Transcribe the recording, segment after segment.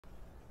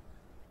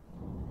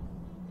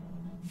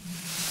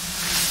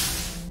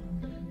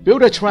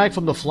Build a track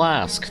from the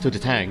flask to the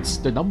tanks.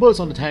 The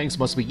numbers on the tanks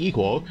must be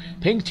equal.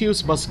 Pink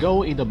tubes must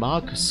go in the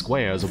marked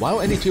squares.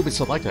 While any tube is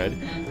selected,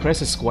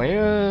 press a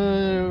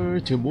square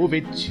to move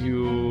it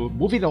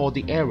or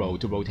the arrow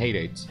to rotate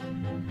it.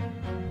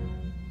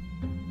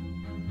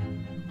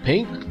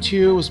 Pink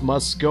tubes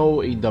must go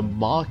in the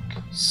marked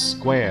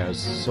squares,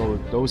 so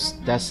those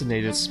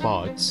designated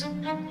spots.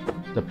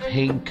 The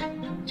pink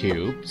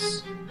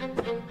tubes.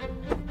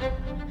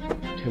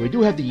 Okay, we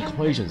do have the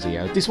equations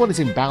here. This one is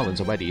in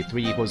balance already,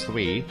 3 equals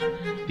 3.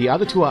 The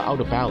other two are out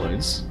of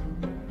balance.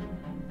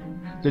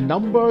 The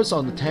numbers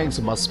on the tanks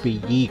must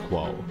be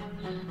equal.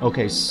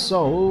 Okay,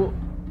 so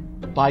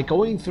by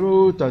going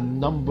through the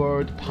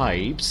numbered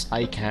pipes,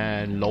 I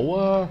can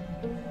lower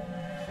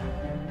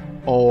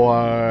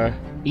or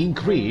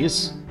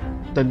increase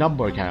the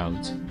number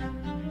count.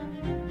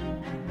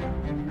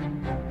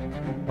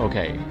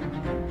 Okay.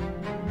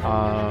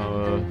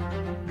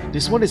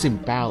 This one is in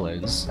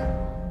balance.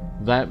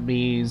 That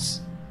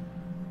means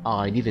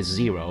I need a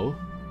 0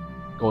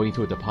 going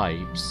through the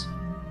pipes.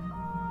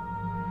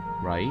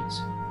 Right?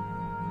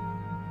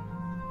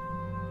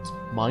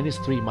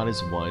 -3,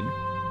 -1.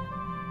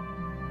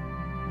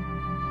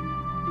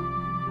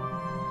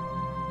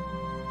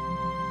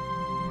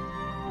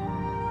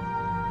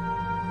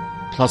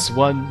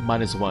 +1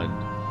 -1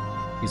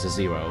 is a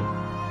 0.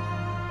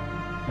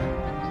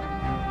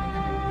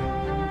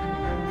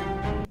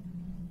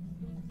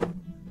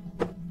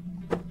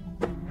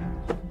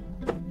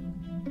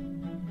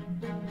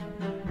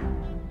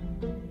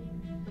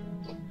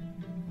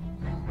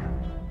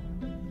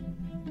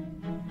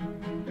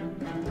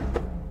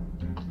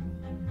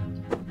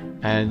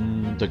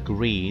 And the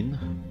green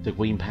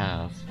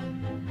path,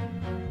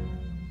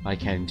 I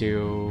can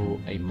do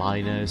a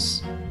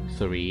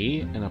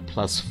 -3 and a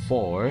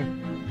 +4,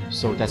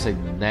 so that's a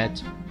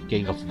net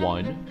gain of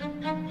 1.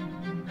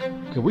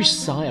 Okay, which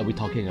side are we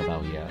talking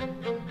about here?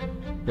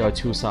 There are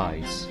 2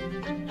 sides.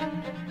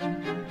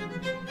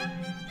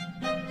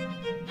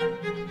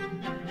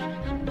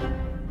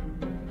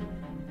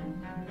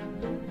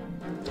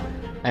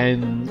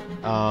 And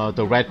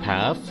the red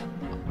path,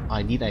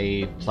 I need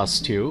a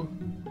 +2.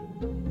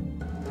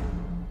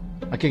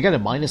 I can get a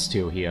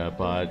 -2 here,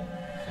 but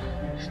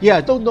yeah,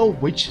 I don't know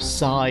which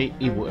side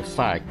it will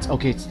affect.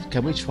 Okay,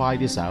 can we try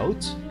this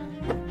out?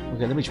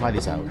 Okay, let me try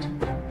this out.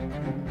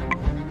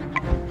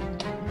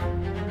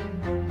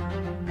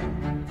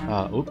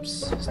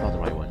 Oops, it's not the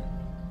right one.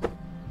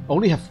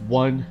 Only have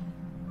one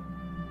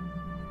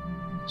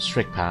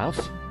strict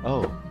path.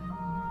 Oh.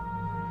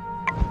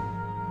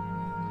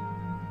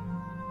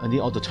 I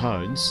need all the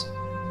turns.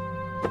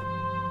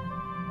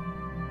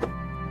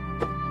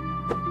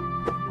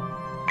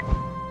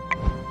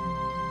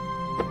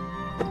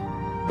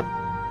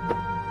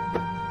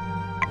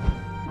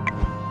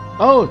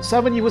 Oh,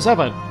 7 equals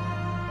 7.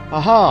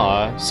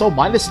 Aha! So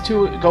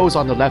 -2 goes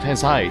on the left-hand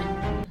side.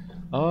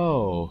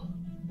 Oh.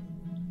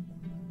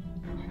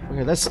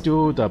 Okay, let's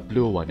do the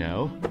blue one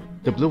now.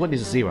 The blue one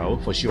is 0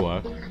 for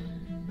sure.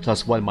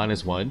 +1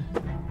 -1.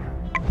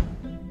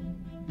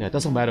 Yeah, it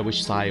doesn't matter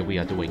which side we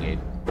are doing it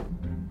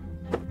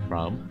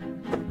from.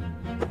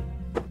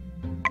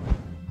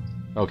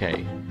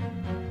 Okay.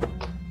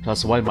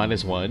 +1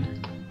 -1.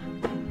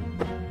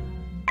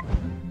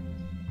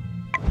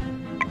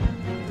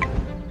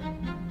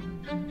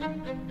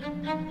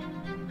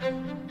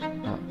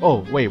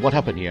 Oh, wait, what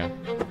happened here?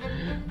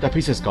 That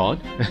piece is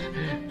gone?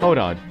 Hold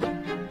on.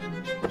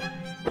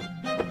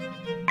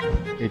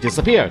 It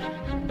disappeared!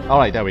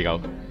 Alright, there we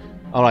go.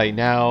 Alright,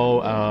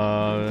 now,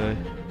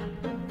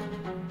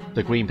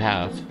 the green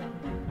path.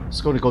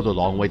 It's going to go the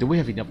long way. Do we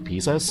have enough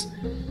pieces?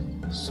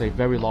 It's a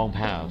very long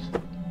path.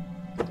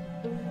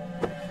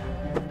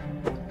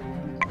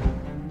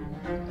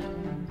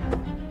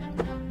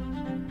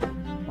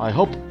 I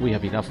hope we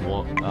have enough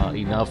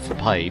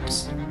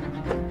pipes.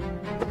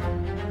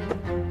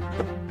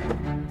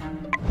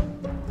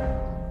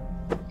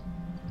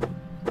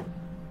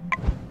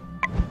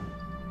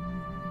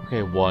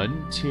 Okay,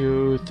 1,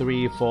 2,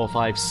 3, 4,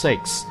 5,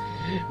 6.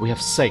 We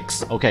have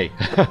 6. Okay,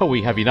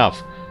 we have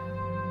enough.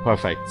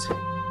 Perfect.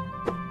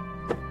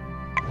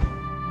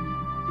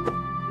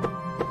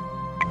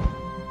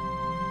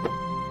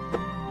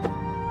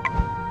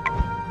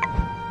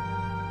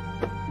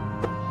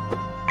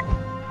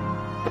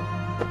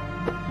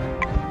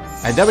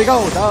 And there we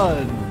go,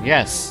 done!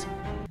 Yes!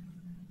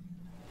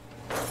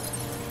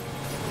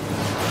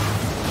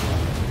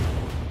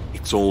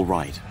 It's all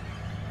right.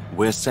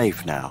 We're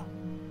safe now.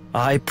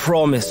 I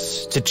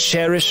promise to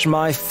cherish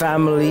my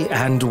family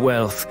and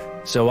wealth,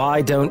 so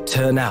I don't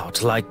turn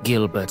out like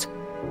Gilbert.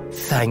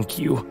 Thank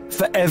you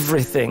for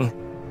everything.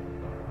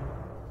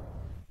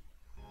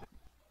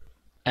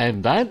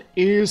 And that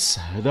is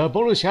the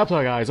bonus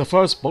chapter, guys. The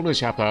first bonus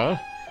chapter.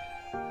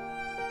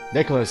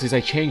 Nicholas is a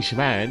changed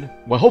man.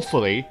 Well,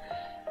 hopefully,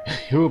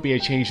 he will be a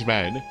changed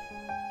man.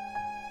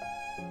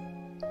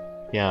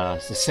 Yeah,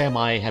 it's a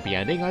semi-happy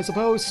ending, I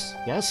suppose.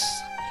 Yes.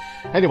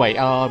 Anyway,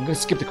 I'm gonna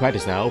skip the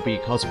credits now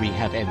because we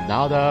have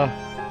another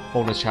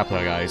bonus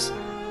chapter, guys.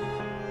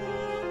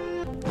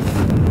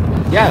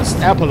 Yes,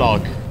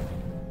 epilogue.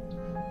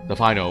 The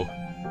final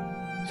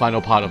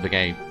part of the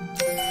game.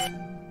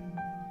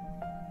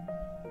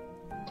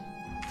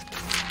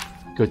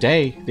 Good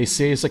day, this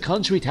is the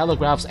Country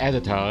Telegraph's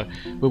editor.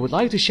 We would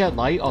like to shed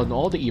light on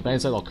all the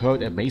events that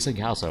occurred at Mason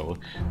Castle.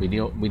 We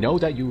know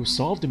that you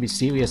solved the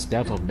mysterious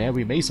death of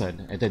Mary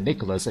Mason, and that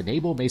Nicholas and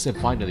Abel Mason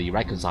finally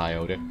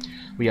reconciled.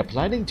 We are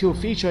planning to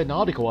feature an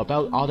article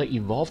about other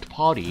involved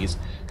parties: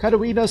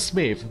 Katerina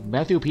Smith,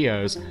 Matthew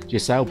Pierce,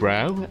 Giselle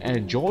Brown,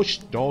 and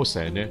George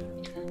Dawson.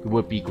 We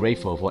would be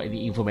grateful for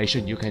any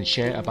information you can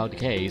share about the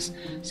case.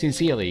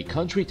 Sincerely,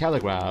 Country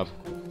Telegraph,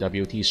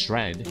 W.T.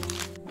 Strand.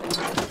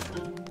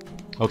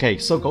 Okay,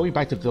 so going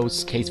back to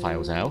those case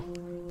files now.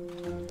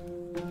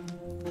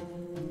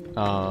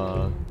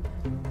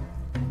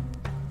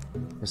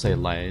 Let's say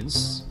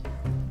lens.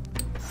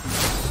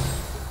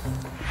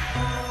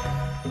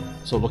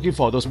 So looking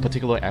for those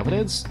particular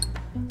evidence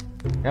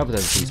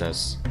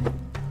pieces.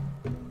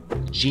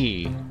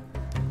 G,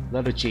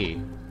 letter G,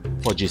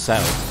 for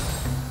Giselle.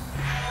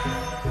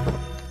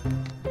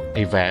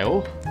 A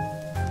veil.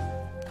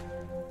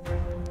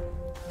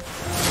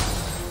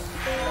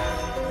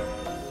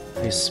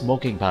 A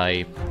smoking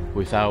pipe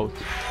without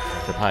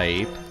the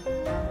pipe.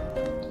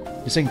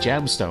 Missing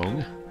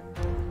gemstone.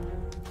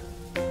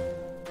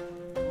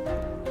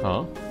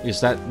 Huh?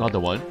 Is that not the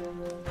one?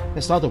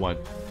 That's not the one.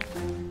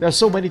 There are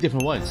so many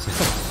different ones.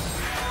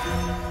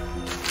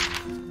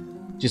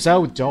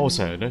 Giselle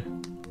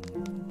Dawson.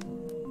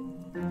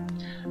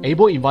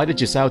 Abel invited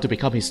Giselle to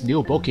become his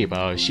new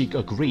bookkeeper. She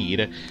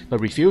agreed,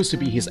 but refused to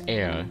be his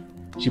heir.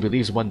 She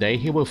believes one day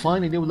he will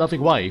find a new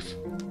loving wife.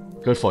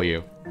 Good for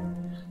you.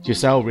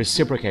 Giselle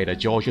reciprocated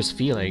George's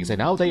feelings, and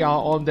now they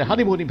are on the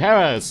honeymoon in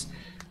Paris!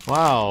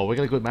 Wow, we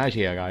got a good match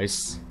here,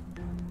 guys.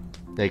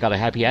 They got a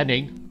happy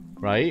ending,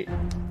 right?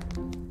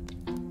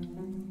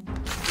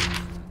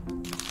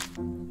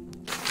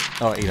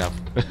 Oh, enough.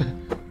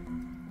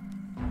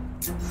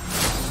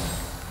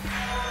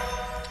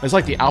 It's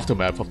like the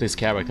aftermath of these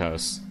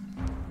characters.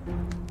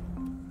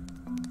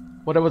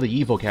 Whatever the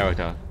evil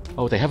character.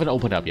 Oh, they haven't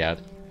opened up yet.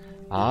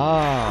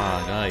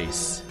 Ah,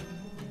 nice.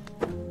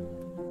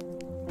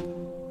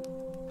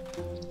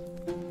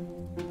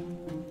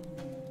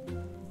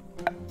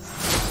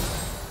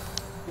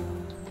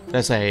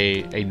 That's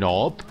a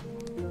knob.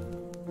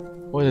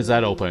 What does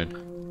that open?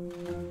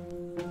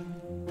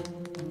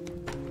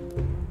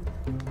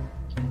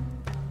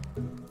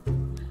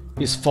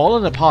 It's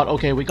fallen apart.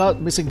 Okay, we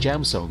got missing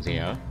gemstones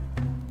here.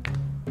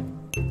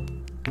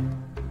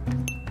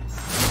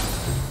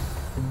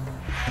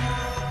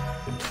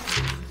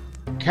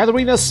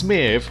 Katerina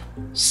Smith,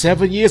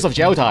 7 years of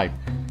jail time.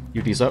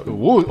 You deserve.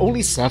 Ooh,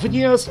 only 7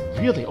 years?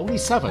 Really, only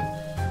 7?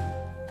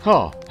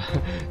 Huh.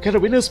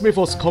 Katerina Smith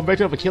was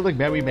convicted of killing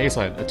Mary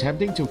Mason,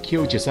 attempting to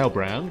kill Giselle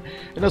Brown,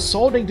 and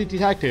assaulting the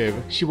detective.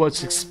 She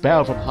was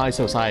expelled from high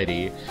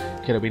society.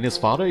 Katerina's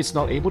father is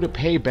not able to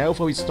pay bail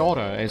for his daughter,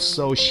 and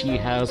so she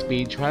has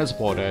been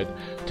transported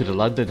to the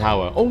London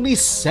Tower. Only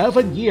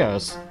 7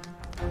 years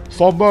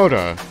for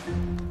murder.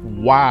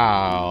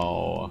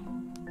 Wow.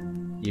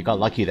 You got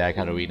lucky there,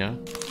 Katerina.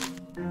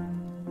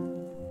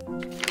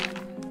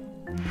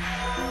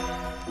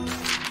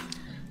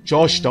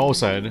 George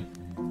Dawson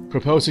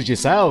proposed to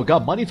Giselle,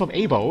 got money from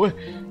Abel.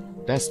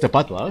 That's the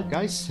butler,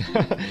 guys.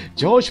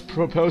 George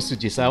proposed to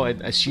Giselle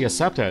and she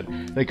accepted.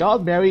 They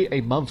got married a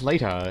month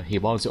later. He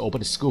wants to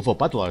open a school for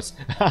butlers.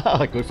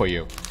 Good for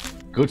you.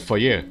 Good for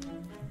you.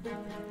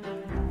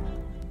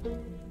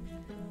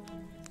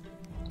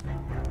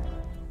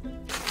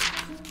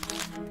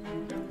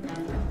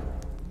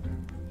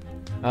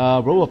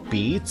 Row of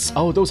beads?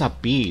 Oh, those are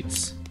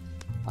beads.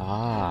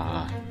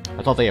 Ah,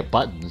 I thought they were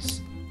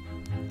buttons.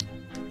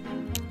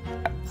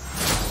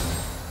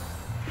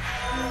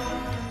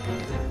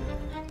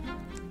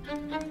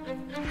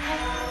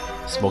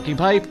 Smoking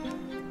pipe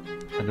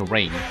and a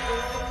ring.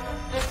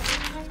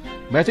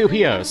 Matthew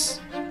Pierce,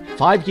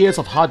 5 years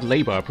of hard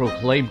labor,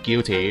 proclaimed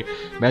guilty.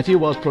 Matthew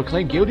was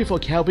proclaimed guilty for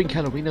helping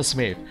Katerina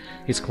Smith.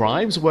 His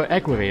crimes were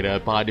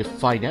aggravated by the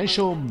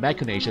financial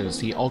machinations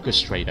he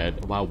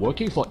orchestrated while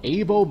working for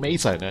Abel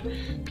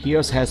Mason.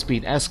 Pierce has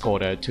been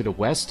escorted to the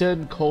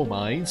Western coal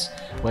mines,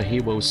 where he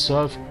will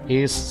serve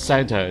his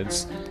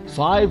sentence.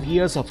 5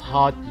 years of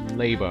hard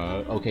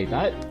labor. Okay,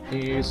 that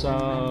is,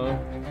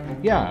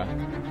 yeah,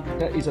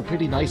 that is a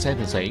pretty nice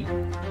sentencing.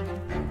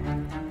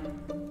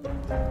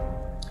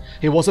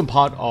 He wasn't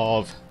part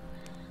of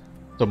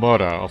the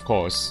murder, of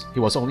course. He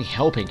was only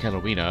helping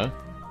Katerina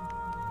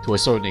to a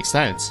certain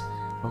extent.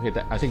 Okay,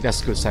 I think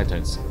that's a good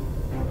sentence.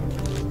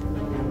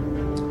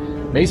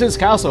 Mason's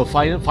castle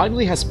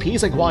finally has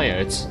peace and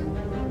quiet.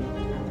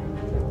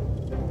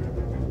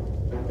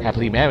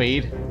 Happily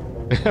married.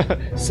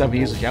 7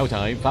 years of jail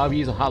time, 5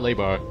 years of hard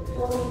labor.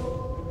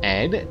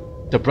 And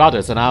the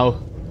brothers are now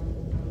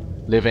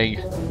living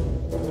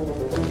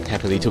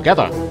happily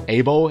together.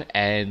 Abel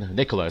and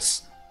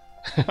Nicholas.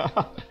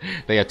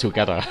 They are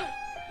together.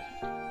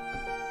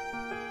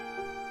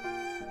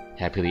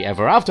 Happily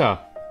ever after.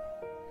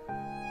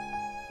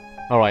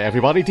 Alright,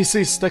 everybody, this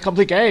is the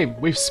complete game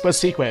with Super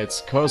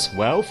Secrets Cursed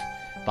Wealth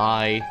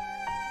by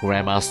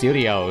Grandma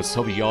Studios.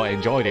 Hope you all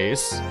enjoy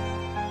this.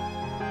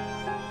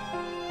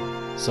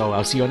 So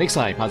I'll see you next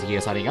time. Party here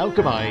signing out.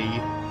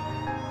 Goodbye.